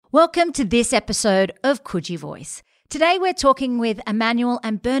Welcome to this episode of Coogee Voice. Today we're talking with Emmanuel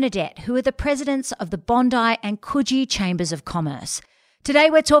and Bernadette, who are the presidents of the Bondi and Coogee Chambers of Commerce. Today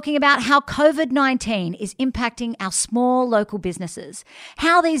we're talking about how COVID-19 is impacting our small local businesses,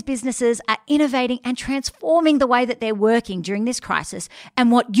 how these businesses are innovating and transforming the way that they're working during this crisis,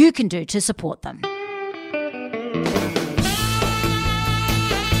 and what you can do to support them.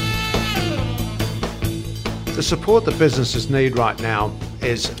 The support that businesses need right now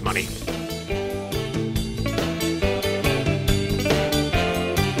is money.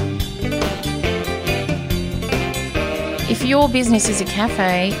 If your business is a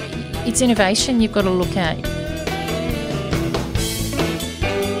cafe, it's innovation you've got to look at.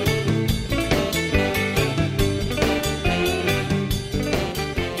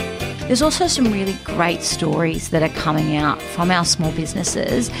 There's also some really great stories that are coming out from our small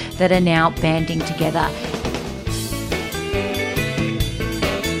businesses that are now banding together.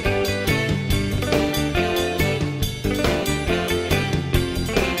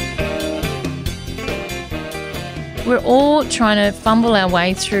 We're all trying to fumble our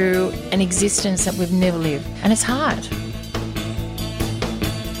way through an existence that we've never lived, and it's hard.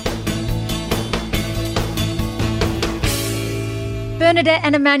 Bernadette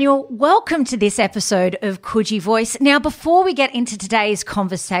and Emmanuel, welcome to this episode of Coogee Voice. Now, before we get into today's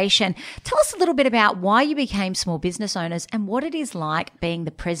conversation, tell us a little bit about why you became small business owners and what it is like being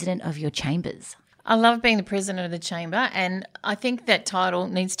the president of your chambers. I love being the president of the chamber, and I think that title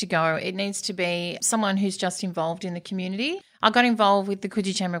needs to go. It needs to be someone who's just involved in the community. I got involved with the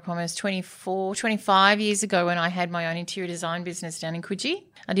Coogee Chamber of Commerce 25 years ago when I had my own interior design business down in Coogee.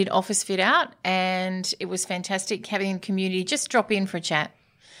 I did office fit out, and it was fantastic having the community just drop in for a chat.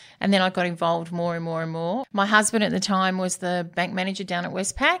 And then I got involved more and more and more. My husband at the time was the bank manager down at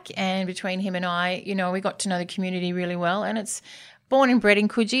Westpac, and between him and I, we got to know the community really well, and it's born and bred in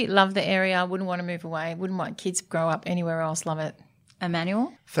Coogee, love the area, wouldn't want to move away, wouldn't want kids to grow up anywhere else, love it.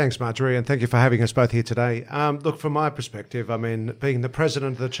 Emmanuel? Thanks, Marjorie, and thank you for having us both here today. Look, from my perspective, being the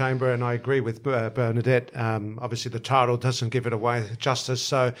president of the chamber, and I agree with Bernadette, obviously the title doesn't give it away justice,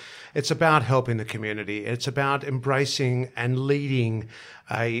 so it's about helping the community. It's about embracing and leading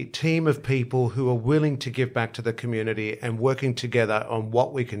a team of people who are willing to give back to the community and working together on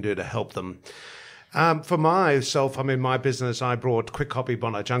what we can do to help them. For myself, my business, I brought Quick Copy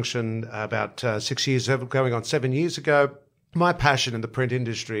Bondi Junction about 6 years ago, going on 7 years ago. My passion in the print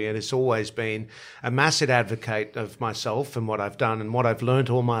industry, and it's always been a massive advocate of myself and what I've done and what I've learned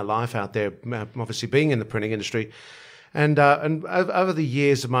all my life out there, obviously being in the printing industry. And over the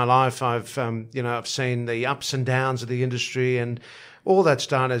years of my life, I've seen the ups and downs of the industry, and all that's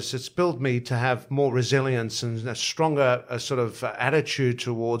done is it's built me to have more resilience and a stronger sort of attitude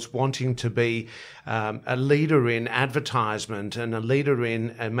towards wanting to be a leader in advertisement and a leader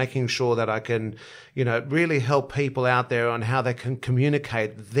in making sure that I can, really help people out there on how they can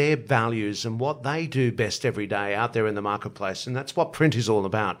communicate their values and what they do best every day out there in the marketplace. And that's what print is all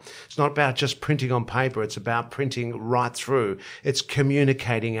about. It's not about just printing on paper. It's about printing right through. It's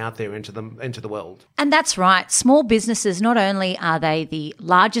communicating out there into the world. And that's right. Small businesses, not only are they the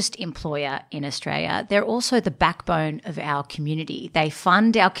largest employer in Australia, they're also the backbone of our community. They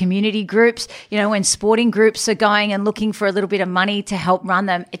fund our community groups. When sporting groups are going and looking for a little bit of money to help run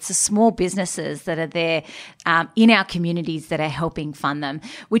them, it's the small businesses that are there in our communities that are helping fund them,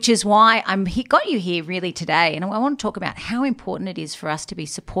 which is why got you here really today. And I want to talk about how important it is for us to be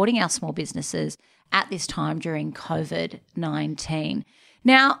supporting our small businesses at this time during COVID-19.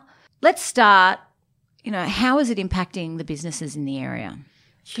 Now, let's start. How is it impacting the businesses in the area?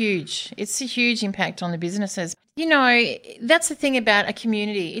 Huge. It's a huge impact on the businesses. That's the thing about a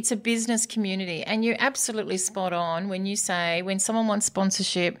community. It's a business community, and you're absolutely spot on when you say when someone wants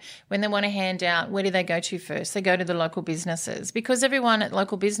sponsorship, when they want a handout, where do they go to first? They go to the local businesses because everyone at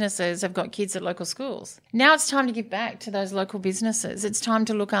local businesses have got kids at local schools. Now it's time to give back to those local businesses. It's time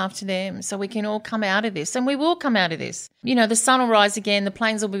to look after them so we can all come out of this, and we will come out of this. The sun will rise again, the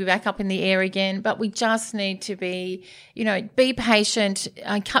planes will be back up in the air again, but we just need to be patient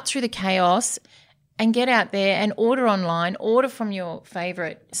and cut through the chaos and get out there and order online, order from your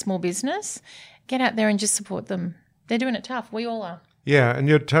favourite small business. Get out there and just support them. They're doing it tough. We all are. Yeah, and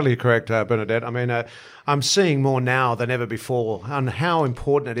you're totally correct, Bernadette. I'm seeing more now than ever before on how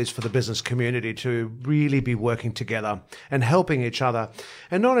important it is for the business community to really be working together and helping each other.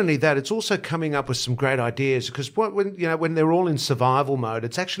 And not only that, it's also coming up with some great ideas because when they're all in survival mode,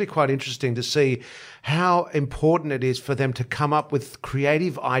 it's actually quite interesting to see how important it is for them to come up with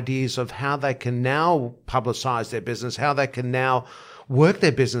creative ideas of how they can now publicize their business, how they can now work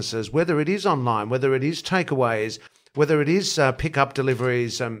their businesses, whether it is online, whether it is takeaways, whether it is pick-up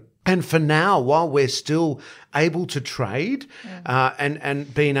deliveries, and for now, while we're still able to trade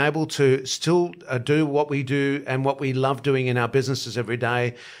and being able to still do what we do and what we love doing in our businesses every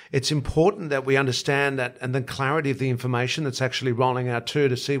day, it's important that we understand that and the clarity of the information that's actually rolling out too,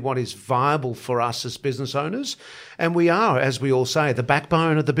 to see what is viable for us as business owners. And we are, as we all say, the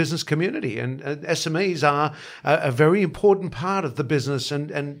backbone of the business community, and SMEs are a very important part of the business,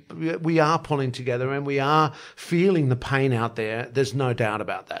 and we are pulling together and we are feeling the pain out there. There's no doubt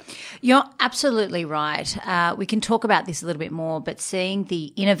about that. You're absolutely right. We can talk about this a little bit more, but seeing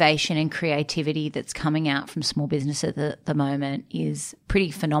the innovation and creativity that's coming out from small business at the moment is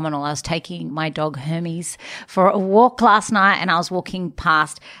pretty phenomenal. I was taking my dog Hermes for a walk last night, and I was walking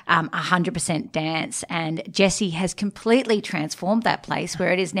past 100% Dance, and Jessie has completely transformed that place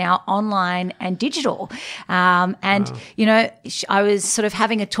where it is now online and digital. You know, I was sort of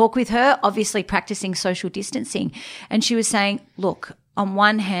having a talk with her, obviously practicing social distancing, and she was saying, look, on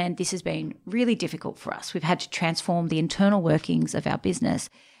one hand, this has been really difficult for us. We've had to transform the internal workings of our business,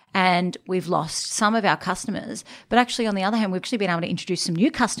 and we've lost some of our customers. But actually, on the other hand, we've actually been able to introduce some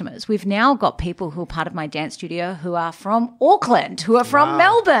new customers. We've now got people who are part of my dance studio who are from Auckland, who are from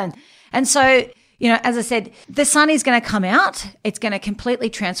Melbourne. And so, you know, as I said, the sun is going to come out. It's going to completely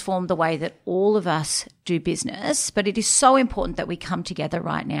transform the way that all of us do business. But it is so important that we come together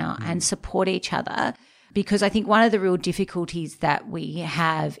right now and support each other, because I think one of the real difficulties that we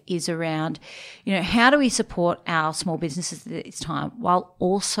have is around, you know, how do we support our small businesses at this time while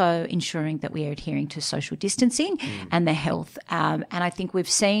also ensuring that we are adhering to social distancing and their health. And I think we've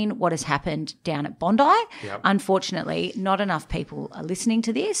seen what has happened down at Bondi. Yep. Unfortunately, not enough people are listening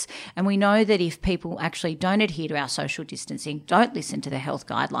to this. And we know that if people actually don't adhere to our social distancing, don't listen to the health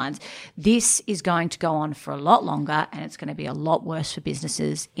guidelines, this is going to go on for a lot longer, and it's going to be a lot worse for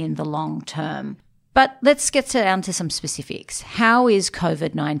businesses in the long term. But let's get down to some specifics. How is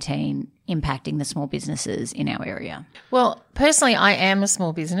COVID-19 impacting the small businesses in our area? Well, personally, I am a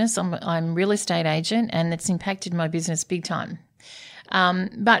small business. I'm a real estate agent, and it's impacted my business big time.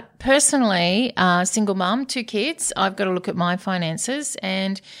 But personally, single mum, 2 kids, I've got to look at my finances.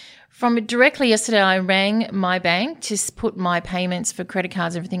 And from directly yesterday, I rang my bank to put my payments for credit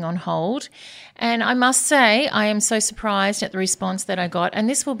cards, everything on hold. And I must say, I am so surprised at the response that I got. And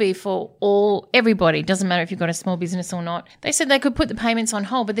this will be for everybody. Doesn't matter if you've got a small business or not. They said they could put the payments on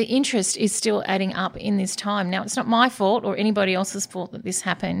hold, but the interest is still adding up in this time. Now, it's not my fault or anybody else's fault that this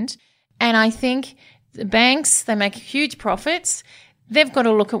happened. And I think the banks, they make huge profits. They've got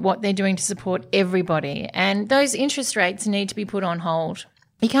to look at what they're doing to support everybody. And those interest rates need to be put on hold.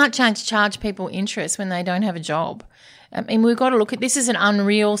 You can't charge people interest when they don't have a job. And we've got to look at this as an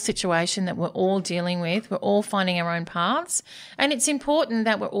unreal situation that we're all dealing with. We're all finding our own paths. And it's important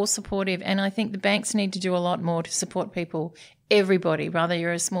that we're all supportive. And I think the banks need to do a lot more to support people, everybody, whether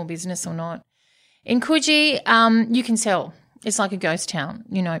you're a small business or not. In Coogee, you can sell. It's like a ghost town.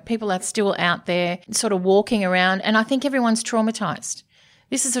 You know, people are still out there sort of walking around. And I think everyone's traumatised.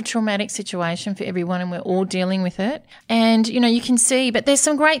 This is a traumatic situation for everyone, and we're all dealing with it. And, you know, you can see, but there's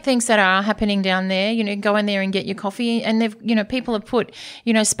some great things that are happening down there. You know, go in there and get your coffee, and they've, you know, people have put,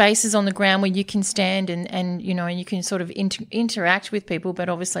 you know, spaces on the ground where you can stand and you know, and you can sort of interact with people, but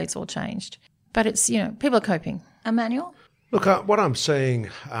obviously it's all changed. But it's, you know, people are coping. Emmanuel? Look, what I'm seeing,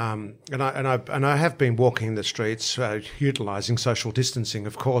 and I have been walking the streets, utilising social distancing,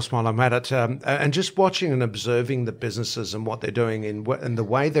 of course, while I'm at it, and just watching and observing the businesses and what they're doing and the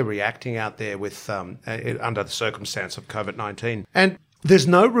way they're reacting out there with under the circumstance of COVID-19. And there's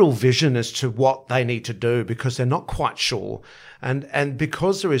no real vision as to what they need to do because they're not quite sure. And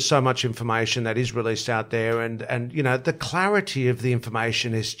because there is so much information that is released out there and you know, the clarity of the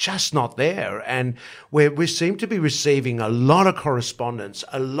information is just not there. And we seem to be receiving a lot of correspondence,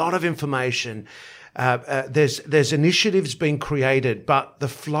 a lot of information. There's initiatives being created, but the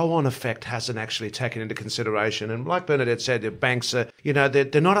flow-on effect hasn't actually taken into consideration. And like Bernadette said, the banks are, you know,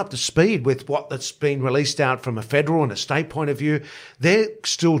 they're not up to speed with what that's been released out from a federal and a state point of view. They're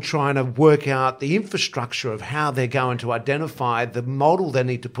still trying to work out the infrastructure of how they're going to identify the model they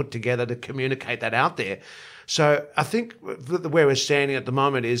need to put together to communicate that out there. So I think where we're standing at the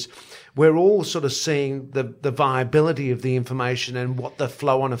moment is we're all sort of seeing the viability of the information and what the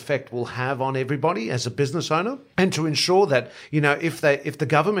flow-on effect will have on everybody as a business owner. And to ensure that, you know, if the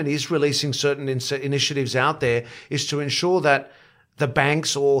government is releasing certain initiatives out there, is to ensure that the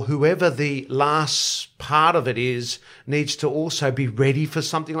banks or whoever the last part of it is needs to also be ready for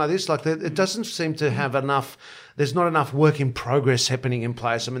something like this. Like it doesn't seem to have enough. There's not enough work in progress happening in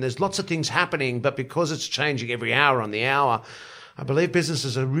place. I mean, there's lots of things happening, but because it's changing every hour on the hour, I believe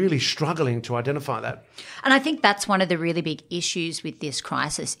businesses are really struggling to identify that. And I think that's one of the really big issues with this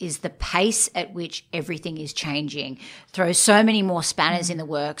crisis is the pace at which everything is changing. Throw so many more spanners in the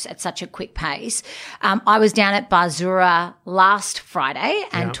works at such a quick pace. I was down at Barzura last Friday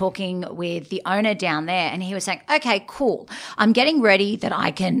and talking with the owner down there, and he was saying, okay, cool. I'm getting ready that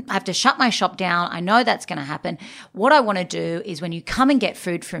I have to shut my shop down. I know that's going to happen. What I want to do is when you come and get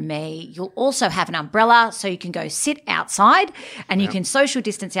food from me, you'll also have an umbrella so you can go sit outside and you can social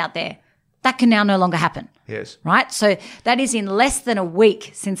distance out there. That can now no longer happen. Yes. Right? So that is in less than a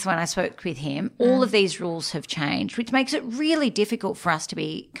week since when I spoke with him. All of these rules have changed, which makes it really difficult for us to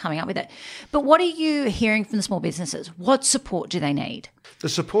be coming up with it. But what are you hearing from the small businesses? What support do they need? The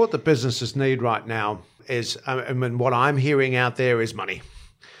support that businesses need right now is, what I'm hearing out there is money.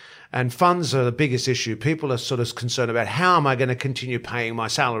 And funds are the biggest issue. People are sort of concerned about how am I going to continue paying my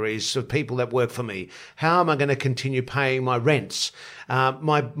salaries of people that work for me? How am I going to continue paying my rents,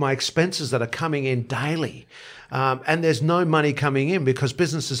 my expenses that are coming in daily? And there's no money coming in because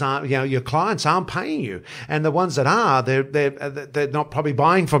businesses aren't, your clients aren't paying you. And the ones that are, they're not probably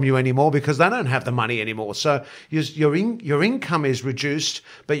buying from you anymore because they don't have the money anymore. So your income is reduced,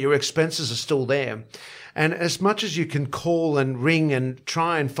 but your expenses are still there. And as much as you can call and ring and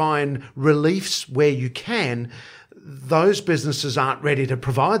try and find reliefs where you can, those businesses aren't ready to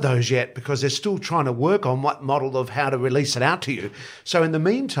provide those yet because they're still trying to work on what model of how to release it out to you. So in the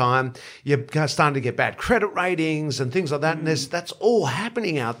meantime, you're starting to get bad credit ratings and things like that. And that's all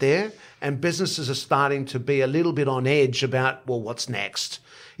happening out there. And businesses are starting to be a little bit on edge about, well, what's next?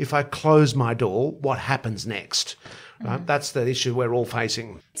 If I close my door, what happens next? Right? That's the issue we're all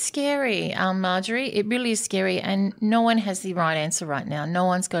facing. It's scary, Marjorie. It really is scary, and no one has the right answer right now. No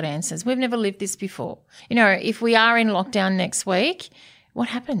one's got answers. We've never lived this before. If we are in lockdown next week, what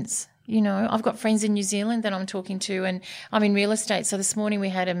happens? I've got friends in New Zealand that I'm talking to, and I'm in real estate. So this morning we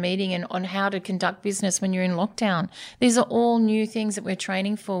had a meeting on how to conduct business when you're in lockdown. These are all new things that we're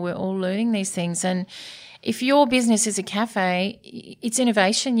training for. We're all learning these things. And if your business is a cafe, it's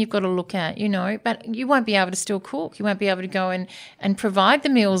innovation you've got to look at, but you won't be able to still cook. You won't be able to go and provide the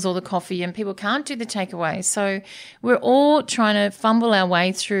meals or the coffee, and people can't do the takeaway. So we're all trying to fumble our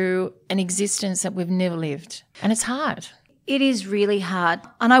way through an existence that we've never lived, and it's hard. It is really hard.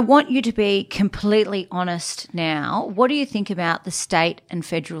 And I want you to be completely honest now. What do you think about the state and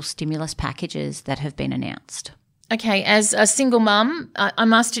federal stimulus packages that have been announced? Okay, as a single mum, I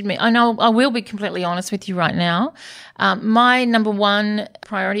must admit, I know I will be completely honest with you right now. My number one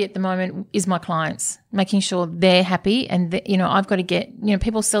priority at the moment is my clients, making sure they're happy, and I've got to get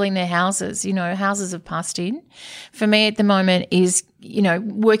people selling their houses. Houses have passed in. For me at the moment is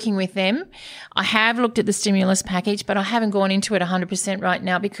working with them. I have looked at the stimulus package, but I haven't gone into it 100% right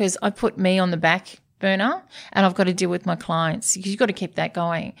now because I put me on the back burner, and I've got to deal with my clients. You've got to keep that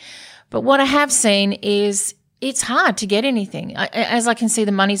going. But what I have seen is it's hard to get anything. As I can see,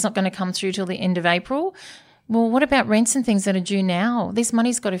 the money's not going to come through till the end of April. Well, what about rents and things that are due now? This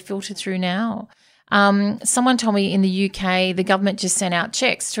money's got to filter through now. Someone told me in the UK, the government just sent out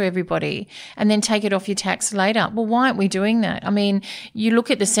checks to everybody and then take it off your tax later. Well, why aren't we doing that? I mean, you look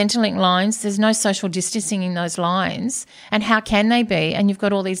at the Centrelink lines, there's no social distancing in those lines. And how can they be? And you've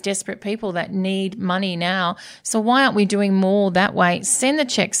got all these desperate people that need money now. So why aren't we doing more that way? Send the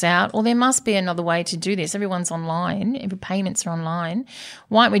checks out, or there must be another way to do this. Everyone's online. Every payments are online.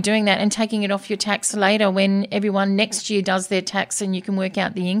 Why aren't we doing that and taking it off your tax later when everyone next year does their tax and you can work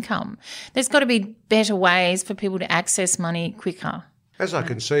out the income? There's got to be better ways for people to access money quicker. As I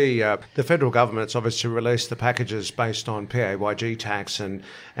can see, the federal government's obviously released the packages based on PAYG tax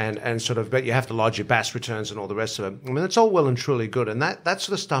and sort of, but you have to lodge your BAS returns and all the rest of it. I mean, it's all well and truly good, and that sort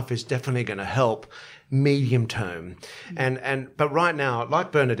of stuff is definitely going to help medium term. But right now,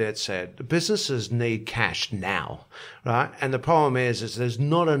 like Bernadette said, businesses need cash now, right? And the problem is there's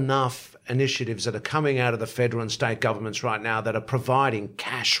not enough initiatives that are coming out of the federal and state governments right now that are providing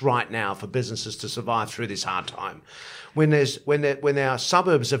cash right now for businesses to survive through this hard time. When our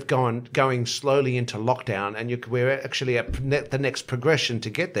suburbs have going slowly into lockdown, and we're actually at the next progression to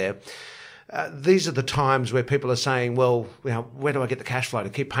get there. These are the times where people are saying, well, where do I get the cash flow to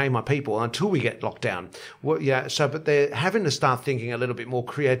keep paying my people until we get locked down? Well, but they're having to start thinking a little bit more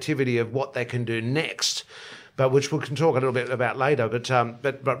creativity of what they can do next, but which we can talk a little bit about later.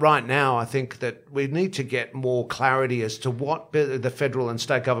 But right now, I think that we need to get more clarity as to what the federal and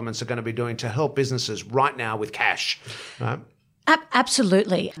state governments are going to be doing to help businesses right now with cash, right?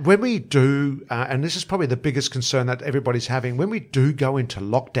 Absolutely. When we do, and this is probably the biggest concern that everybody's having, when we do go into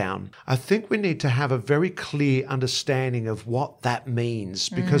lockdown, I think we need to have a very clear understanding of what that means,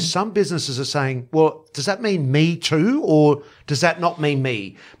 because some businesses are saying, well, does that mean me too, or does that not mean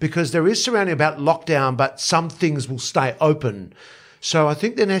me? Because there is surrounding about lockdown, but some things will stay open. So I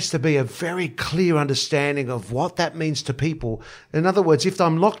think there needs to be a very clear understanding of what that means to people. In other words, if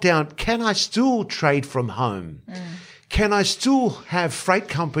I'm locked down, can I still trade from home? Can I still have freight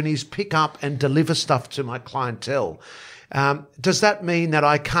companies pick up and deliver stuff to my clientele? Does that mean that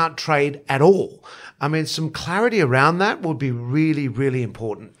I can't trade at all? I mean, some clarity around that would be really, really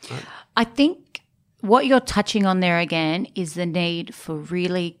important. Right? I think what you're touching on there again is the need for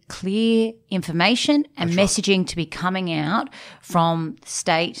really clear information and messaging to be coming out from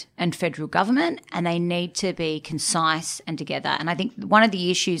state and federal government, and they need to be concise and together. And I think one of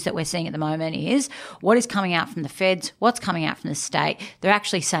the issues that we're seeing at the moment is what is coming out from the feds, what's coming out from the state. They're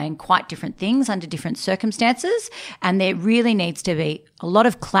actually saying quite different things under different circumstances, and there really needs to be a lot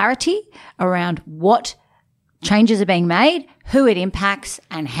of clarity around what changes are being made, who it impacts,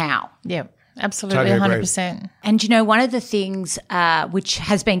 and how. Yeah. Absolutely, totally 100%. And, one of the things which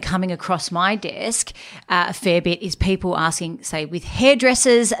has been coming across my desk a fair bit is people asking, say, with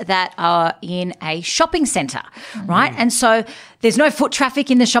hairdressers that are in a shopping centre, right? And so there's no foot traffic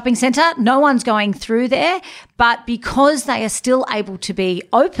in the shopping centre. No one's going through there. But because they are still able to be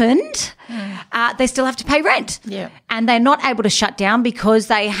opened, they still have to pay rent. Yeah. And they're not able to shut down because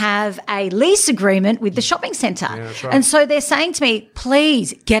they have a lease agreement with the shopping centre. Yeah, that's right. And so they're saying to me,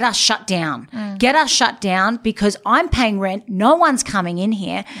 please get us shut down. Get us shut down because I'm paying rent. No one's coming in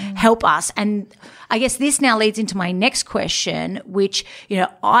here. Help us. And I guess this now leads into my next question, which,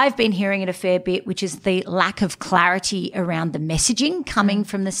 I've been hearing it a fair bit, which is the lack of clarity around the messaging coming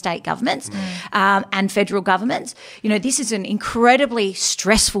from the state governments and federal governments. This is an incredibly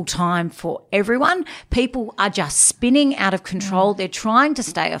stressful time for everyone. People are just spinning out of control. They're trying to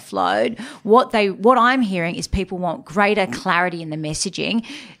stay afloat. What I'm hearing is people want greater clarity in the messaging.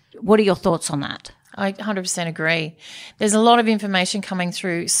 What are your thoughts on that? I 100% agree. There's a lot of information coming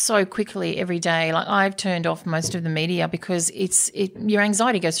through so quickly every day. Like, I've turned off most of the media because your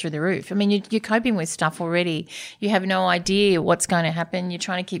anxiety goes through the roof. I mean, you're coping with stuff already. You have no idea what's going to happen. You're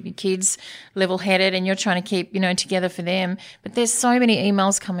trying to keep your kids level-headed and you're trying to keep, together for them. But there's so many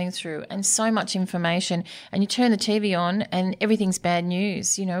emails coming through and so much information, and you turn the TV on and everything's bad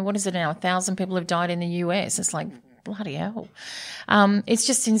news. What is it now? 1,000 people have died in the US. It's like, bloody hell. It's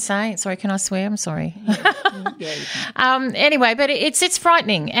just insane. Sorry, can I swear? I'm sorry. Yeah, you can. Anyway, but it's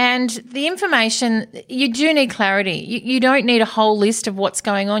frightening. And the information, you do need clarity. You don't need a whole list of what's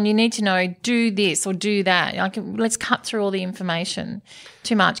going on. You need to know, do this or do that. Let's cut through all the information.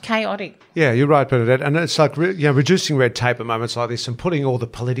 Too much, chaotic. Yeah, you're right, Bernadette. And it's like reducing red tape at moments like this and putting all the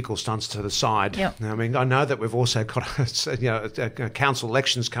political stunts to the side. Yep. I mean, I know that we've also got council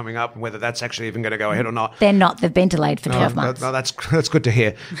elections coming up, and whether that's actually even going to go ahead or not. They're not. They've been delayed for 12 months. No, that's good to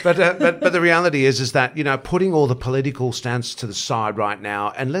hear. But the reality is that putting all the political stance to the side right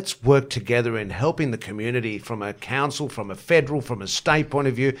now, and let's work together in helping the community from a council, from a federal, from a state point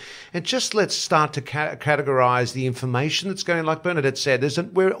of view, and just let's start to categorise the information that's going. Like Bernadette said,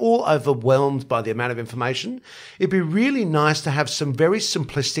 we're all overwhelmed by the amount of information. It'd be really nice to have some very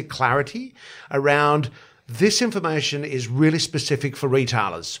simplistic clarity around this information is really specific for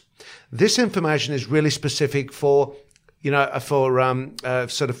retailers. This information is really specific for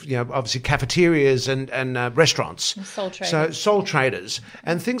obviously cafeterias and restaurants. And sole traders. So sole traders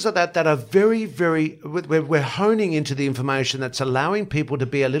and things like that are very, very, we're honing into the information that's allowing people to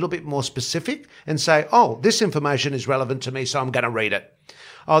be a little bit more specific and say, oh, this information is relevant to me, so I'm going to read it.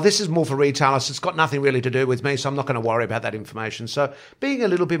 Oh, this is more for retailers. It's got nothing really to do with me, so I'm not going to worry about that information. So being a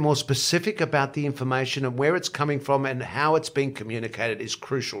little bit more specific about the information and where it's coming from and how it's being communicated is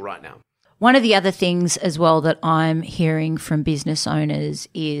crucial right now. One of the other things as well that I'm hearing from business owners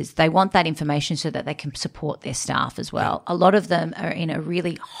is they want that information so that they can support their staff as well. A lot of them are in a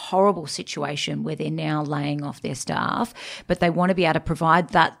really horrible situation where they're now laying off their staff, but they want to be able to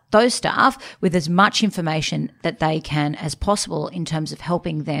provide those staff with as much information that they can as possible in terms of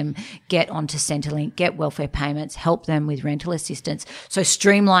helping them get onto Centrelink, get welfare payments, help them with rental assistance. So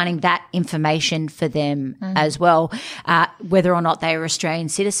streamlining that information for them as well, whether or not they are Australian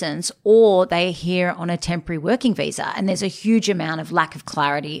citizens or they're here on a temporary working visa. And there's a huge amount of lack of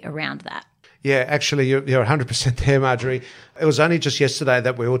clarity around that. Yeah, actually, you're 100% there, Marjorie. It was only just yesterday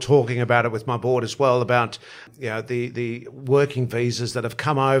that we were talking about it with my board as well about the working visas that have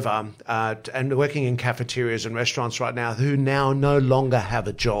come over and working in cafeterias and restaurants right now who now no longer have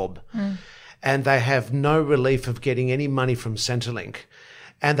a job. and they have no relief of getting any money from Centrelink,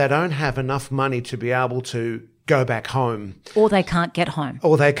 and they don't have enough money to be able to go back home. Or they can't get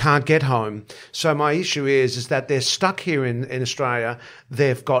home. So my issue is that they're stuck here in Australia.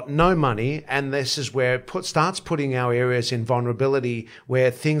 They've got no money, and this is where it starts putting our areas in vulnerability, where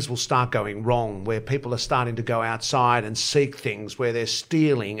things will start going wrong, where people are starting to go outside and seek things, where they're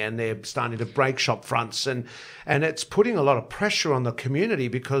stealing and they're starting to break shop fronts. And it's putting a lot of pressure on the community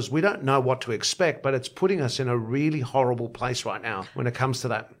because we don't know what to expect, but it's putting us in a really horrible place right now when it comes to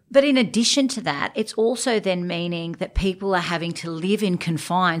that. But in addition to that, it's also then meaning that people are having to live in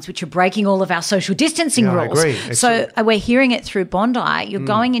confines, which are breaking all of our social distancing rules. I agree. So we're hearing it through Bondi. You're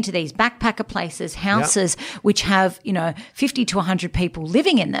going into these backpacker places, houses, which have, 50 to 100 people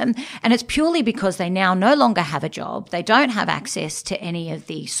living in them. And it's purely because they now no longer have a job. They don't have access to any of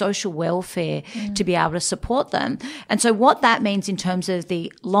the social welfare to be able to support them. And so what that means in terms of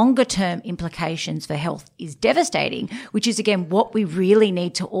the longer term implications for health is devastating, which is, again, what we really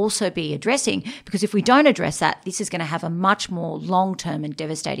need to also be addressing, because if we don't address that, this is going to have a much more long-term and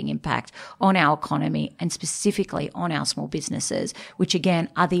devastating impact on our economy and specifically on our small businesses, which again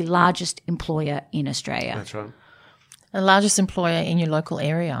are the largest employer in Australia. That's right. The largest employer in your local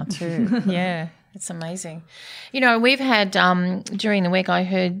area too. Yeah, it's amazing. We've had during the week, I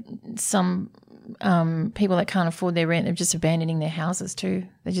heard some people that can't afford their rent, they're just abandoning their houses too.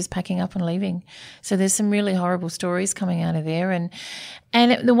 They're just packing up and leaving. So there's some really horrible stories coming out of there.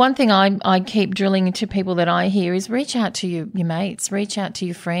 And the one thing I keep drilling into people that I hear is reach out to your mates, reach out to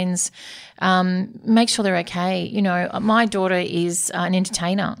your friends, make sure they're okay. My daughter is an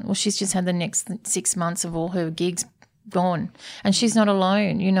entertainer. Well, she's just had the next 6 months of all her gigs gone, and she's not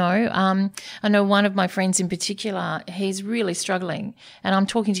alone. I know one of my friends in particular, he's really struggling, and I'm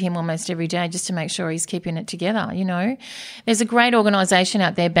talking to him almost every day just to make sure he's keeping it together. There's a great organisation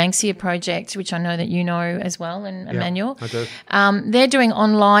out there, Banksia Project, which I know that you know as well, and Emmanuel. I do. They're doing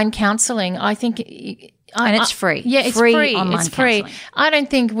online counselling. I think, and it's free. Yeah, it's free. It's free. I don't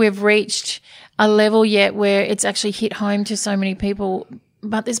think we've reached a level yet where it's actually hit home to so many people.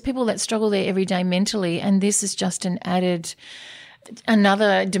 But there's people that struggle there every day mentally, and this is just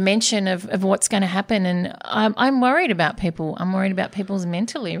another dimension of what's going to happen. And I'm worried about people. I'm worried about people's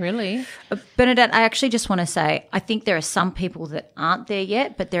mentally, really. Bernadette, I actually just want to say, I think there are some people that aren't there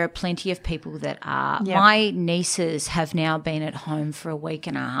yet, but there are plenty of people that are. Yep. My nieces have now been at home for a week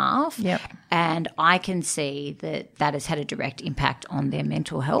and a half, and I can see that has had a direct impact on their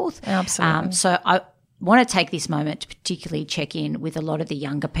mental health. Absolutely. So I want to take this moment to particularly check in with a lot of the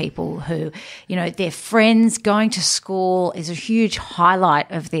younger people who, their friends going to school is a huge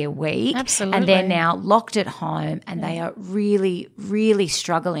highlight of their week. Absolutely. And they're now locked at home and they are really, really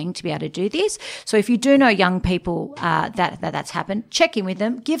struggling to be able to do this. So if you do know young people that's happened, check in with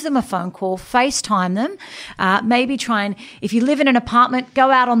them, give them a phone call, FaceTime them, maybe try and, if you live in an apartment, go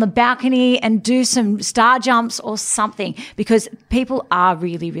out on the balcony and do some star jumps or something, because people are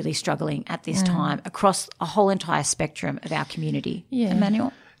really, really struggling at this time across a whole entire spectrum of our community. Yeah.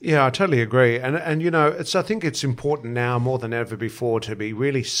 Emmanuel? Yeah, I totally agree. And I think it's important now more than ever before to be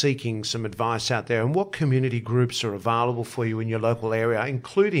really seeking some advice out there and what community groups are available for you in your local area,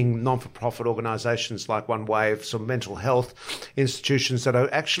 including non-for-profit organisations like One Wave, some mental health institutions that are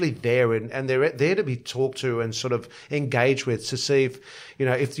actually there and they're there to be talked to and sort of engaged with to see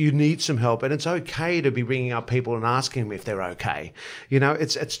if you need some help. And it's okay to be ringing up people and asking them if they're okay.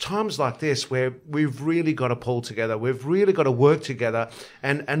 It's times like this where we've really got to pull together. We've really got to work together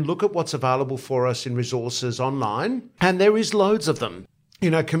and look at what's available for us in resources online. And there is loads of them.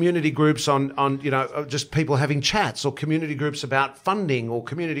 Community groups on just people having chats, or community groups about funding, or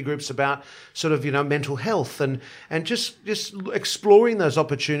community groups about sort of, mental health and just exploring those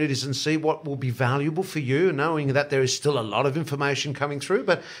opportunities and see what will be valuable for you, knowing that there is still a lot of information coming through,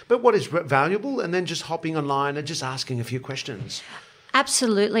 but what is valuable, and then just hopping online and just asking a few questions.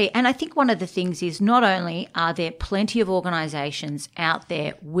 Absolutely. And I think one of the things is not only are there plenty of organisations out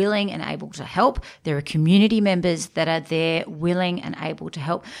there willing and able to help, there are community members that are there willing and able to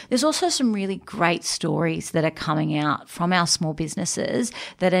help. There's also some really great stories that are coming out from our small businesses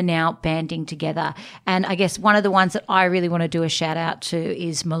that are now banding together. And I guess one of the ones that I really want to do a shout out to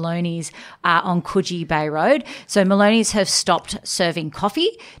is Maloney's on Coogee Bay Road. So Maloney's have stopped serving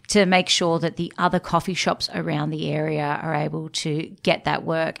coffee to make sure that the other coffee shops around the area are able to get that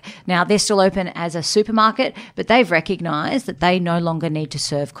work. Now, they're still open as a supermarket, but they've recognised that they no longer need to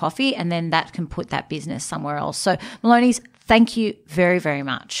serve coffee, and then that can put that business somewhere else. So, Maloney's, thank you very, very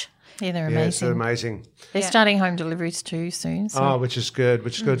much. Yeah, they're Yes, they're amazing. amazing. They're starting home deliveries too soon. So. Oh, which is good,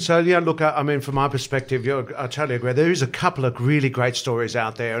 So, look, I mean, from my perspective, I totally agree. There is a couple of really great stories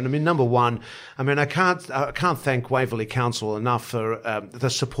out there. And I mean, number one, I mean, I can't thank Waverley Council enough for the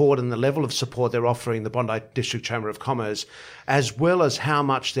support and the level of support they're offering the Bondi District Chamber of Commerce, as well as how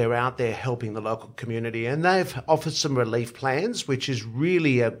much they're out there helping the local community. And they've offered some relief plans, which is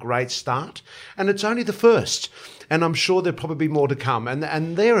really a great start. And it's only the first. And I'm sure there'll probably be more to come.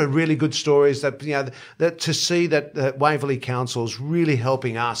 And there are really good stories that, that to see that Waverley Council is really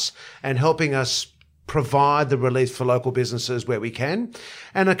helping us and helping us provide the relief for local businesses where we can.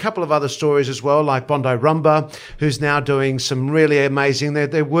 And a couple of other stories as well, like Bondi Rumba, who's now doing some really amazing,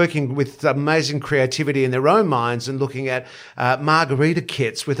 they're working with amazing creativity in their own minds and looking at margarita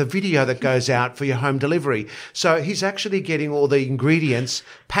kits with a video that goes out for your home delivery. So he's actually getting all the ingredients,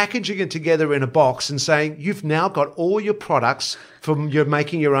 packaging it together in a box and saying, you've now got all your products from you're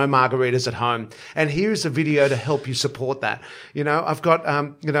making your own margaritas at home. And here's a video to help you support that. I've got,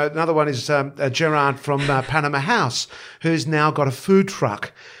 another one is Gerard from Panama House, who's now got a food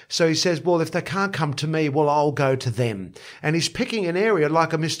truck. So he says, well, if they can't come to me, well, I'll go to them. And he's picking an area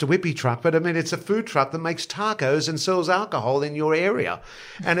like a Mr. Whippy truck, but I mean, it's a food truck that makes tacos and sells alcohol in your area.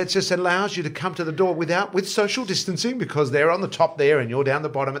 And it just allows you to come to the door with social distancing, because they're on the top there and you're down the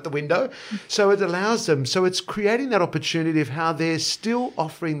bottom at the window. So it allows them. So it's creating that opportunity of how they're still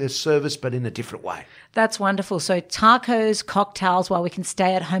offering their service, but in a different way. That's wonderful. So tacos, cocktails, while we can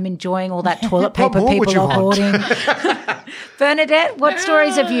stay at home enjoying all that toilet paper people are hoarding. Bernadette, what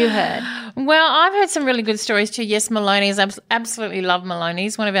stories have you heard? Well, I've heard some really good stories too. Yes, Maloney's. Absolutely love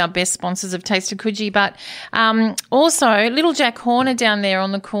Maloney's, one of our best sponsors of Taste of Coogee. But also, Little Jack Horner down there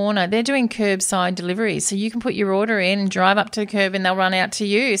on the corner, they're doing curbside deliveries. So you can put your order in and drive up to the curb and they'll run out to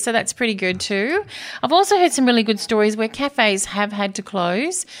you. So that's pretty good too. I've also heard some really good stories where cafes have had to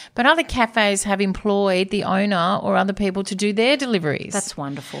close, but other cafes have employed the owner or other people to do their deliveries. That's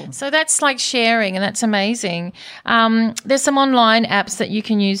wonderful. So that's like sharing, and that's amazing. There's some online apps that you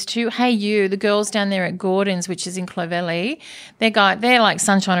can use too. Hey You, the girls down there at Gordon's, which is in Clovelly, they're like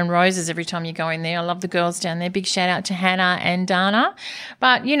sunshine and roses every time you go in there. I love the girls down there. Big shout out to Hannah and Dana.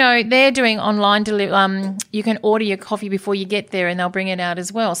 But, they're doing online delivery. You can order your coffee before you get there and they'll bring it out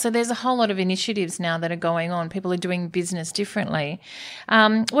as well. So there's a whole lot of initiatives now that are going on. People are doing business differently.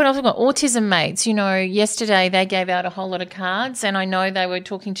 What else? We've got Autism Mates. Yesterday they gave out a whole lot of cards, and I know they were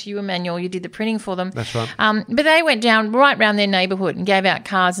talking to you, Emmanuel. You did the printing for them. That's right. But they went down right around their neighbourhood and gave out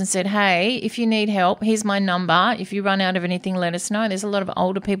cards and said, hey, if you need help, here's my number. If you run out of anything, let us know. There's a lot of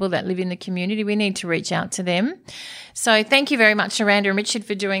older people that live in the community. We need to reach out to them. So thank you very much, Randa and Richard,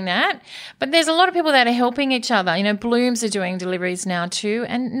 for doing that. But there's a lot of people that are helping each other. Blooms are doing deliveries now too,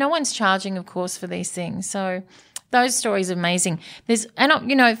 and no one's charging, of course, for these things. So those stories are amazing.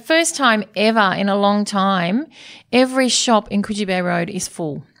 First time ever in a long time, every shop in Coogee Bay Road is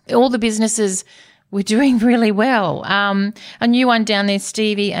full. All the businesses were doing really well. A new one down there,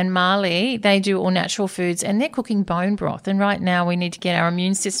 Stevie and Marley, they do all natural foods and they're cooking bone broth. And right now we need to get our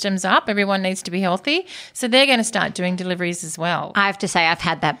immune systems up. Everyone needs to be healthy. So they're going to start doing deliveries as well. I have to say I've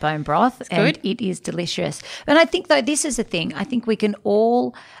had that bone broth and it is delicious. And I think, though, this is the thing. I think we can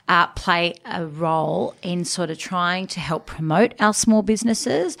all play a role in sort of trying to help promote our small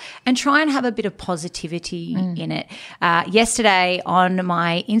businesses and try and have a bit of positivity in it. Yesterday on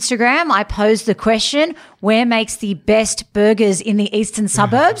my Instagram, I posed the question, where makes the best burgers in the eastern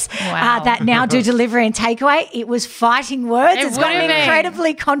suburbs that now do delivery and takeaway? It was fighting words. It's gotten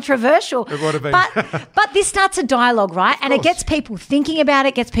incredibly controversial. It would have been. But this starts a dialogue, right? And it gets people thinking about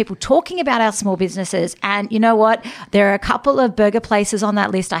it, gets people talking about our small businesses. And you know what? There are a couple of burger places on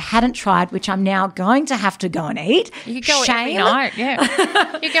that list I hadn't tried, which I'm now going to have to go and eat. You could go every night,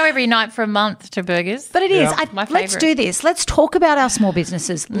 yeah. You go every night for a month to burgers. But it is. Let's do this. Let's talk about our small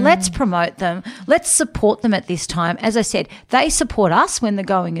businesses. Let's promote them. Let's support them at this time. As I said, they support us when the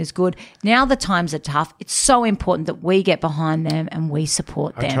going is good. Now the times are tough. It's so important that we get behind them and we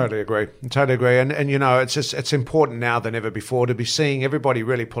support them. I totally agree. And it's important now than ever before to be seeing everybody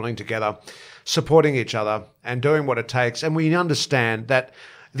really pulling together, supporting each other and doing what it takes. And we understand that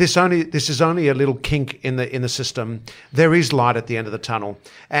this is only a little kink in the system. There is light at the end of the tunnel,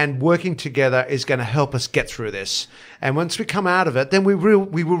 and working together is going to help us get through this. And once we come out of it, then we will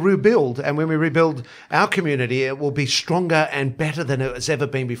rebuild. And when we rebuild our community, it will be stronger and better than it has ever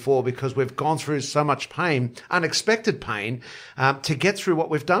been before, because we've gone through so much pain, unexpected pain, to get through what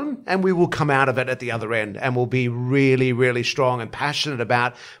we've done. And we will come out of it at the other end, and we'll be really, really strong and passionate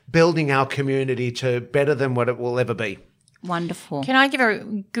about building our community to better than what it will ever be. Wonderful. Can I give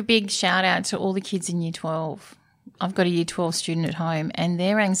a big shout out to all the kids in Year 12? I've got a year 12 student at home and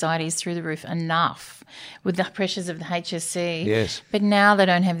their anxiety is through the roof enough with the pressures of the HSC. Yes. But now they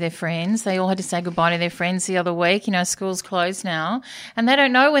don't have their friends. They all had to say goodbye to their friends the other week. School's closed now and they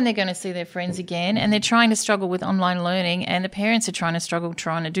don't know when they're going to see their friends again, and they're trying to struggle with online learning, and the parents are trying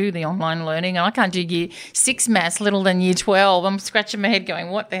to do the online learning. And I can't do year 6 maths, little than year 12. I'm scratching my head going,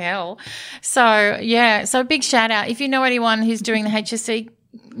 what the hell? So, yeah, so a big shout out. If you know anyone who's doing the HSC,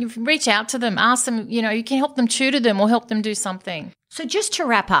 you reach out to them, ask them, you can help them tutor them or help them do something. So just to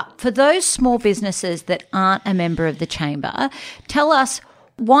wrap up, for those small businesses that aren't a member of the Chamber, tell us,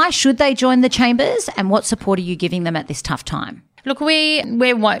 why should they join the Chambers and what support are you giving them at this tough time? Look,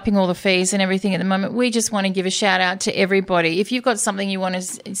 we're wiping all the fees and everything at the moment. We just want to give a shout out to everybody. If you've got something you want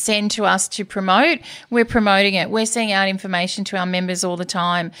to send to us to promote, we're promoting it. We're sending out information to our members all the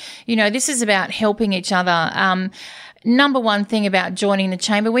time. This is about helping each other. Number one thing about joining the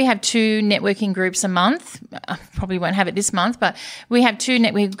Chamber, we have 2 networking groups a month. I probably won't have it this month, but we have 2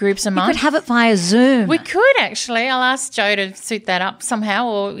 networking groups a month. You could have it via Zoom. We could actually. I'll ask Joe to suit that up somehow,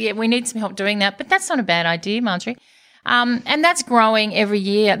 or we need some help doing that. But that's not a bad idea, Marjorie. And that's growing every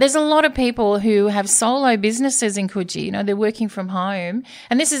year. There's a lot of people who have solo businesses in Coogee. They're working from home,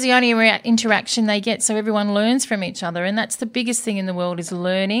 and this is the only interaction they get. So everyone learns from each other, and that's the biggest thing in the world is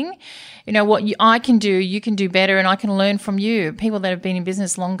learning. What I can do, you can do better, and I can learn from you. People that have been in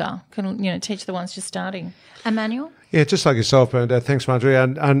business longer can, teach the ones just starting. Emmanuel? Yeah, just like yourself, Bernadette. Thanks, Marjorie.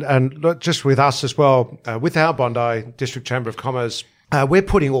 And look, just with us as well, with our Bondi District Chamber of Commerce, we're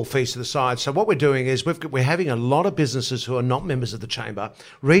putting all fees to the side. So what we're doing is we're having a lot of businesses who are not members of the Chamber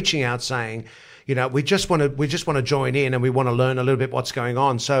reaching out saying, we just want to join in and we want to learn a little bit what's going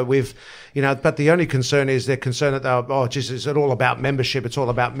on. So but the only concern is they're concerned that is it all about membership? It's all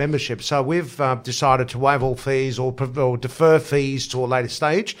about membership. So we've decided to waive all fees or defer fees to a later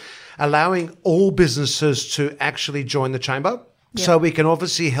stage, allowing all businesses to actually join the Chamber. Yep. So we can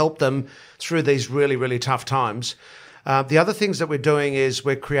obviously help them through these really, really tough times. The other things that we're doing is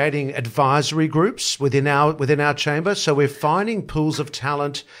we're creating advisory groups within our chamber. So we're finding pools of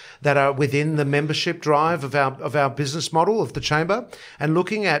talent that are within the membership drive of our business model of the chamber, and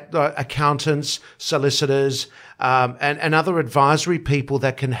looking at accountants, solicitors, and other advisory people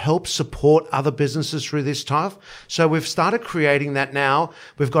that can help support other businesses through this time. So we've started creating that now.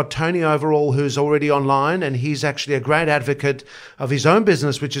 We've got Tony Overall, who's already online, and he's actually a great advocate of his own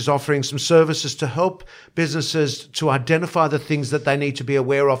business, which is offering some services to help businesses to identify the things that they need to be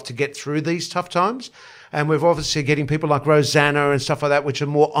aware of to get through these tough times. And we're obviously getting people like Rosanna and stuff like that, which are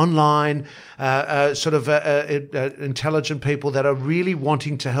more online, intelligent people that are really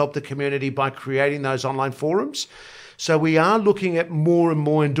wanting to help the community by creating those online forums. So we are looking at more and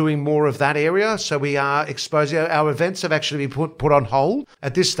more and doing more of that area. So we are exposing our events have actually been put on hold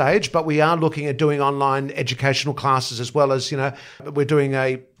at this stage, but we are looking at doing online educational classes as well as, we're doing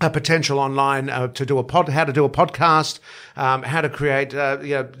a potential online to do how to do a podcast, how to create,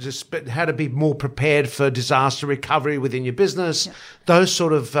 just how to be more prepared for disaster recovery within your business. Yeah. Those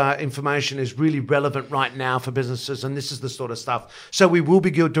sort of information is really relevant right now for businesses, and this is the sort of stuff. So we will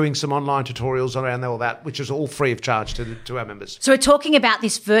be doing some online tutorials around all that, which is all free of charge to our members. So we're talking about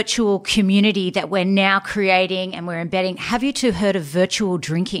this virtual community that we're now creating and we're embedding. Have you two heard of virtual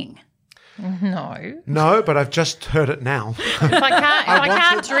drinking? No, but I've just heard it now. If I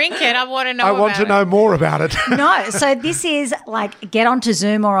can't drink it, I want to know I want to know more about it. No, so this is like get onto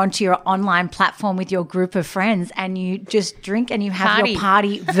Zoom or onto your online platform with your group of friends and you just drink and you have your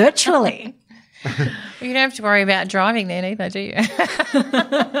party virtually. You don't have to worry about driving then either, do you?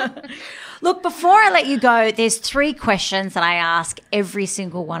 Look, before I let you go, there's 3 questions that I ask every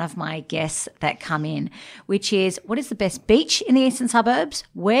single one of my guests that come in, which is, what is the best beach in the eastern suburbs?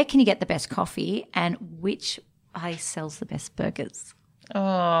 Where can you get the best coffee? And which place sells the best burgers?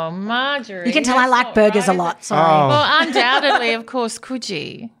 Oh, Marjorie. You can tell I like burgers a lot. Sorry. Oh. Well, undoubtedly, of course,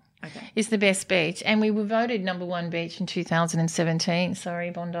 Coogee is the best beach. And we were voted number 1 beach in 2017.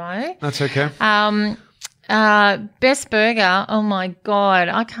 Sorry, Bondi. That's okay. Best burger, oh my God,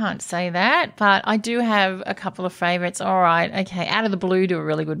 I can't say that, but I do have a couple of favourites. All right, okay, Out of the Blue do a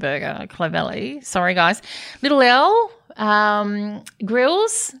really good burger, Clovelly. Sorry, guys. Little L,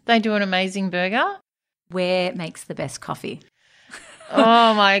 Grills, they do an amazing burger. Where makes the best coffee?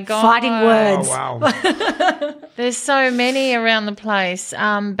 Oh, my God. Fighting words. Oh, wow. There's so many around the place.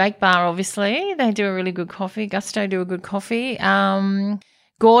 Bake Bar, obviously, they do a really good coffee. Gusto do a good coffee.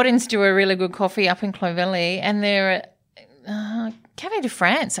 Gordon's do a really good coffee up in Clovelly, and they're Café de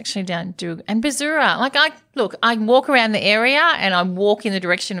France actually and Bazura. I walk around the area and I walk in the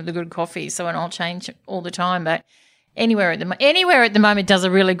direction of the good coffee, so and I'll change all the time. But Anywhere at the moment does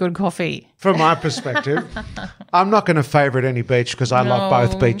a really good coffee. From my perspective, I'm not going to favourite any beach because I love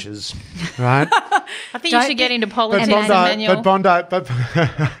both beaches, right? I think you should get into politics, But Bondi,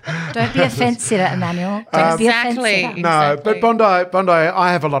 Don't be a fence sitter, Emmanuel. Don't be a fence sitter. No, but Bondi,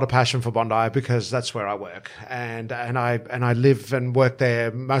 I have a lot of passion for Bondi because that's where I work, and I live and work there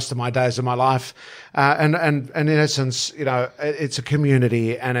most of my days of my life, and in essence, you know, it's a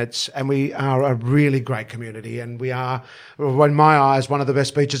community, and we are a really great community, and we are, in my eyes, one of the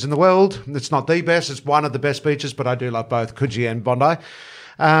best beaches in the world. It's not the best; it's one of the best beaches, but I do love both Coogee and Bondi.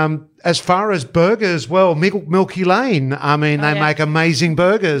 As far as burgers, well, Milky Lane. I mean, they make amazing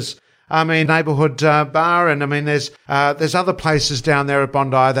burgers. I mean, neighbourhood bar, and I mean, there's other places down there at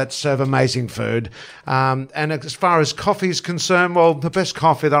Bondi that serve amazing food. And as far as coffee is concerned, well, the best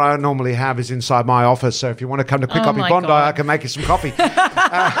coffee that I normally have is inside my office. So if you want to come to Quick Coffee Bondi, God. I can make you some coffee.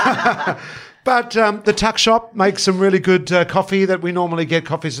 But the Tuck Shop makes some really good coffee that we normally get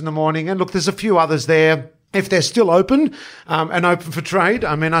coffees in the morning. And look, there's a few others there. If they're still open and open for trade,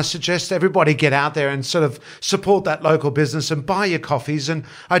 I mean, I suggest everybody get out there and sort of support that local business and buy your coffees. And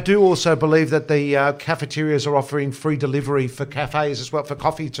I do also believe that the cafeterias are offering free delivery for cafes as well, for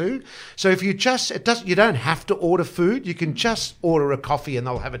coffee too. So if you you don't have to order food. You can just order a coffee and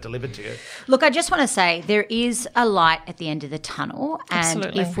they'll have it delivered to you. Look, I just want to say there is a light at the end of the tunnel. And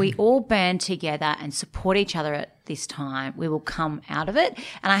Absolutely. if we all band together and support each other at this time, we will come out of it.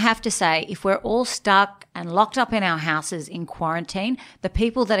 And I have to say, if we're all stuck and locked up in our houses in quarantine, the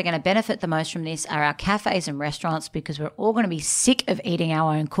people that are going to benefit the most from this are our cafes and restaurants, because we're all going to be sick of eating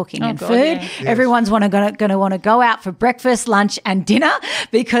our own cooking and food. Yeah. Everyone's going to want to go out for breakfast, lunch and dinner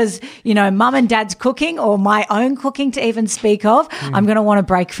because, you know, mum and dad's cooking, or my own cooking to even speak of. I'm going to want to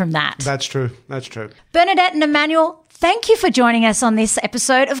break from that. That's true. That's true. Bernadette and Emmanuel, thank you for joining us on this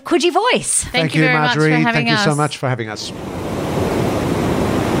episode of Coogee Voice. Thank you very Marjorie. much for having us. Thank you so much for having us.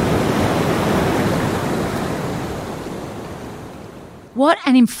 What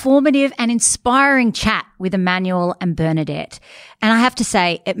an informative and inspiring chat with Emmanuel and Bernadette. And I have to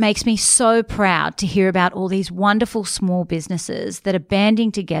say, it makes me so proud to hear about all these wonderful small businesses that are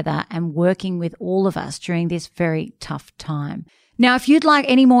banding together and working with all of us during this very tough time. Now, if you'd like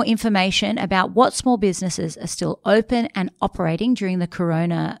any more information about what small businesses are still open and operating during the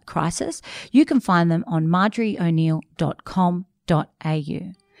corona crisis, you can find them on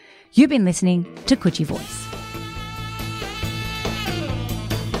marjorieo'neill.com.au. You've been listening to Coogee Voice.